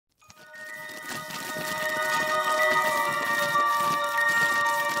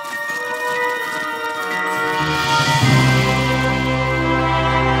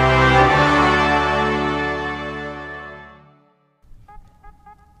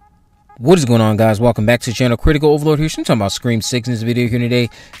What is going on, guys? Welcome back to the channel. Critical Overlord here. So I'm talking about Scream 6 in this video here today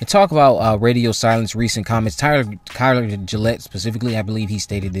and talk about Radio Silence recent comments. Tyler Gillette specifically, I believe he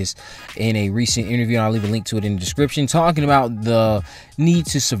stated this in a recent interview, and I'll leave a link to it in the description, talking about the need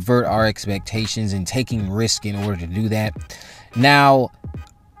to subvert our expectations and taking risk in order to do that. Now,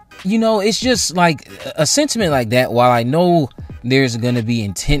 you know, it's just like a sentiment like that, while I know there's going to be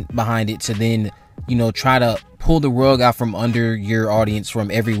intent behind it to then, you know, try to pull the rug out from under your audience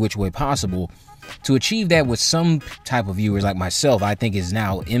from every which way possible. To achieve that with some type of viewers like myself, I think is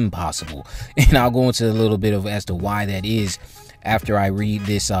now impossible. And I'll go into a little bit of as to why that is after I read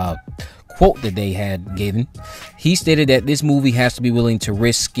this quote that they had given. He stated that this movie has to be willing to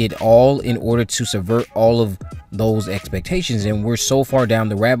risk it all in order to subvert all of those expectations. And we're so far down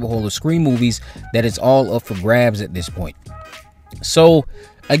the rabbit hole of Scream movies that it's all up for grabs at this point. So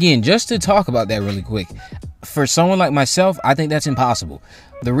again, just to talk about that really quick, for someone like myself, I think that's impossible.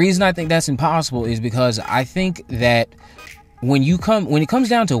 The reason I think that's impossible is because I think that when it comes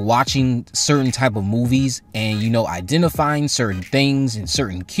down to watching certain type of movies and, you know, identifying certain things and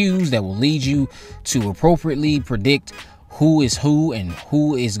certain cues that will lead you to appropriately predict who is who and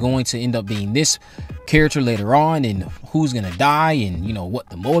who is going to end up being this character later on and who's going to die and, you know, what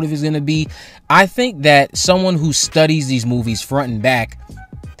the motive is going to be, I think that someone who studies these movies front and back,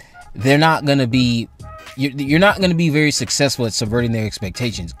 they're not going to be you're not going to be very successful at subverting their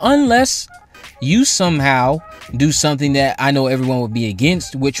expectations unless you somehow do something that I know everyone would be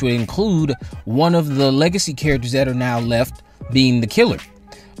against, which would include one of the legacy characters that are now left being the killer,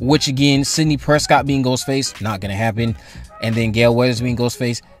 which again, Sidney Prescott being Ghostface, not going to happen. And then Gale Weathers being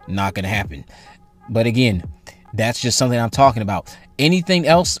Ghostface, not going to happen. But again, that's just something I'm talking about. Anything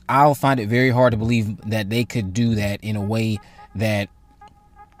else, I'll find it very hard to believe that they could do that in a way that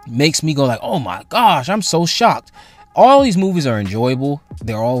makes me go like, oh my gosh, I'm so shocked. All these movies are enjoyable.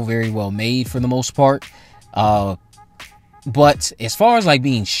 They're all very well made for the most part. But as far as like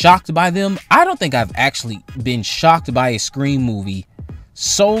being shocked by them, I don't think I've actually been shocked by a Scream movie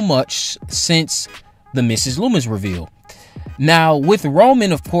so much since the Mrs. Loomis reveal. Now, with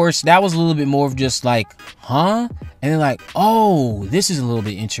Roman, of course, that was a little bit more of just like, huh? And then like, oh, this is a little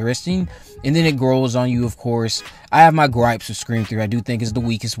bit interesting. And then it grows on you, of course. I have my gripes with Scream 3. I do think it's the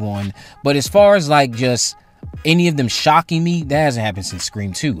weakest one. But as far as like just any of them shocking me, that hasn't happened since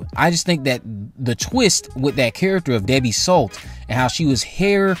Scream 2. I just think that the twist with that character of Debbie Salt and how she was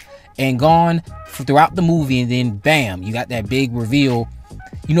here and gone throughout the movie, and then bam, you got that big reveal.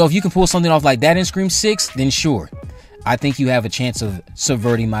 You know, if you can pull something off like that in Scream 6, then sure, I think you have a chance of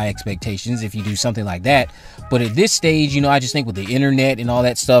subverting my expectations if you do something like that. But at this stage, you know, I just think with the internet and all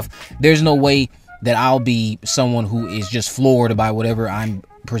that stuff, there's no way that I'll be someone who is just floored by whatever I'm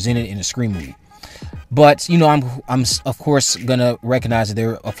presented in a Scream movie. But, you know, I'm of course gonna recognize that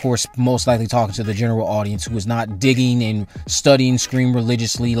they're of course most likely talking to the general audience who is not digging and studying Scream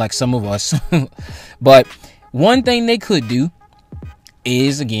religiously like some of us. But one thing they could do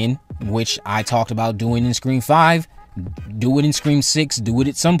is, again, which I talked about doing in Scream 5, do it in Scream 6, do it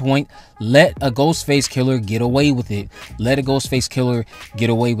at some point. Let a Ghostface killer get away with it. Let a Ghostface killer get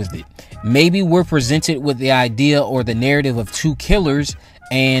away with it. Maybe we're presented with the idea or the narrative of two killers,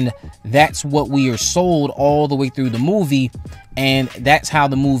 and that's what we are sold all the way through the movie, and that's how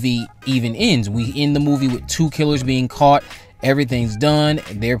the movie even ends. We end the movie with two killers being caught. Everything's done.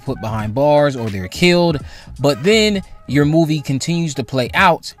 They're put behind bars or they're killed. But then your movie continues to play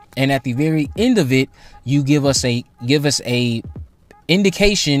out, and at the very end of it, you give us a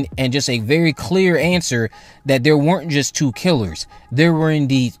indication and just a very clear answer that there weren't just two killers. There were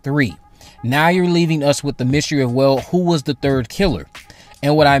indeed three. Now you're leaving us with the mystery of, well, who was the third killer?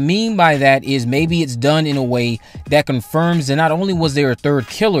 And what I mean by that is maybe it's done in a way that confirms that not only was there a third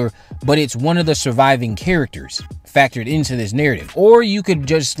killer, but it's one of the surviving characters factored into this narrative. Or you could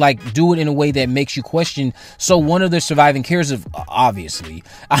just like do it in a way that makes you question, so one of the surviving characters, obviously,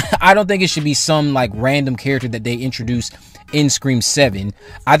 I don't think it should be some like random character that they introduce in Scream 7.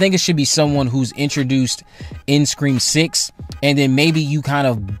 I think it should be someone who's introduced in Scream 6, and then maybe you kind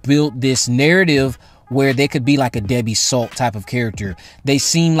of build this narrative where they could be like a Debbie Salt type of character. They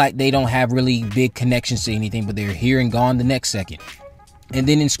seem like they don't have really big connections to anything, but they're here and gone the next second. And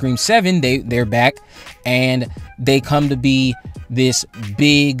then in Scream 7, they're back, and they come to be this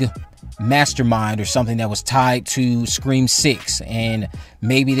big mastermind or something that was tied to Scream 6. And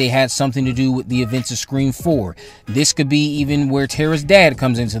Maybe they had something to do with the events of Scream 4. This could be even where Tara's dad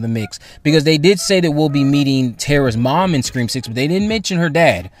comes into the mix, because they did say that we'll be meeting Tara's mom in Scream 6, but they didn't mention her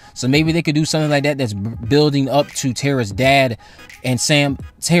dad. So maybe they could do something like that that's building up to Tara's dad and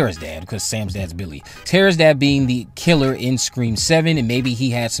Tara's dad, because Sam's dad's Billy. Tara's dad being the killer in Scream 7, and maybe he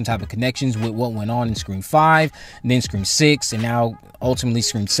had some type of connections with what went on in Scream 5, and then Scream 6, and now ultimately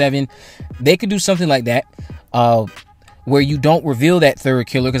Scream 7. They could do something like that, where you don't reveal that third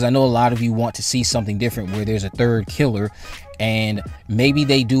killer, because I know a lot of you want to see something different where there's a third killer, and maybe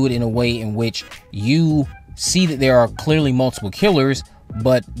they do it in a way in which you see that there are clearly multiple killers,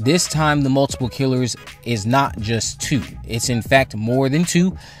 but this time the multiple killers is not just 2. It's in fact more than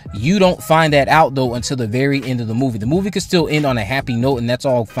 2. You don't find that out though until the very end of the movie. The movie could still end on a happy note, and that's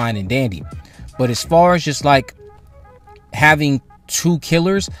all fine and dandy. But as far as just like having 2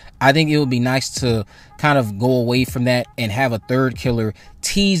 killers, I think it would be nice to kind of go away from that and have a third killer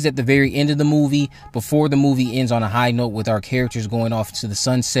teased at the very end of the movie, before the movie ends on a high note with our characters going off to the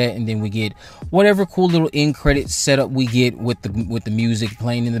sunset, and then we get whatever cool little end credit setup we get with the music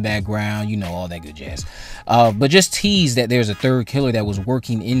playing in the background, you know, all that good jazz. But just tease that there's a third killer that was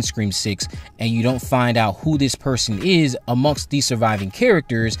working in Scream 6, and you don't find out who this person is amongst these surviving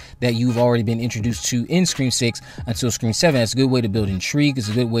characters that you've already been introduced to in Scream 6 until Scream 7. That's a good way to build intrigue. It's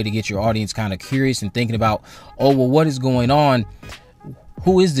a good way to get your audience kind of curious and thinking about, oh, well, what is going on?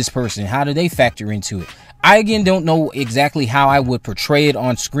 Who is this person? How do they factor into it? I, again, don't know exactly how I would portray it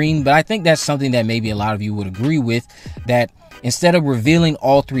on screen, but I think that's something that maybe a lot of you would agree with, that instead of revealing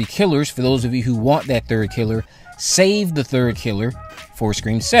all 3 killers, for those of you who want that third killer, save the third killer for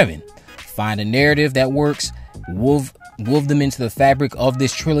Scream 7. Find a narrative that works, wove them into the fabric of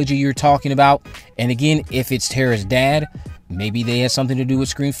this trilogy you're talking about. And again, if it's Tara's dad, maybe they had something to do with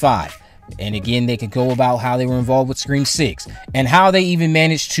Scream 5. And again, they could go about how they were involved with Scream 6 and how they even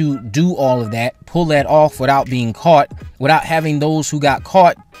managed to do all of that, pull that off without being caught, without having those who got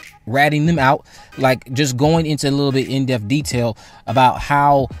caught ratting them out, like just going into a little bit in-depth detail about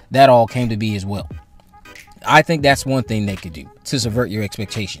how that all came to be as well. I think that's one thing they could do to subvert your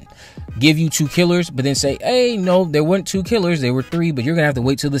expectation. Give you 2 killers, but then say, hey, no, there weren't 2 killers, there were 3, but you're gonna have to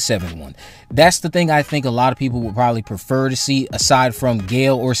wait till the 7th one. That's the thing I think a lot of people would probably prefer to see, aside from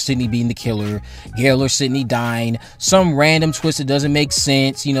Gail or Sidney being the killer, Gail or Sidney dying, some random twist that doesn't make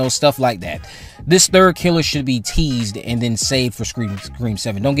sense, you know, stuff like that. This third killer should be teased and then saved for Scream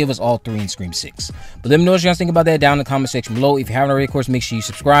 7. Don't give us all 3 in Scream 6. But let me know what you guys think about that down in the comment section below. If you haven't already, of course, make sure you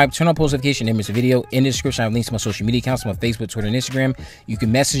subscribe, turn on post notification, and miss a video. In the description, I have links to my social media accounts, my Facebook, Twitter, and Instagram. You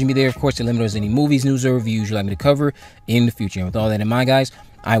can message me there, of course, to let me know if there's any movies, news, or reviews you'd like me to cover in the future. And with all that in mind, guys,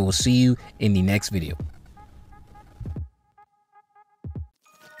 I will see you in the next video.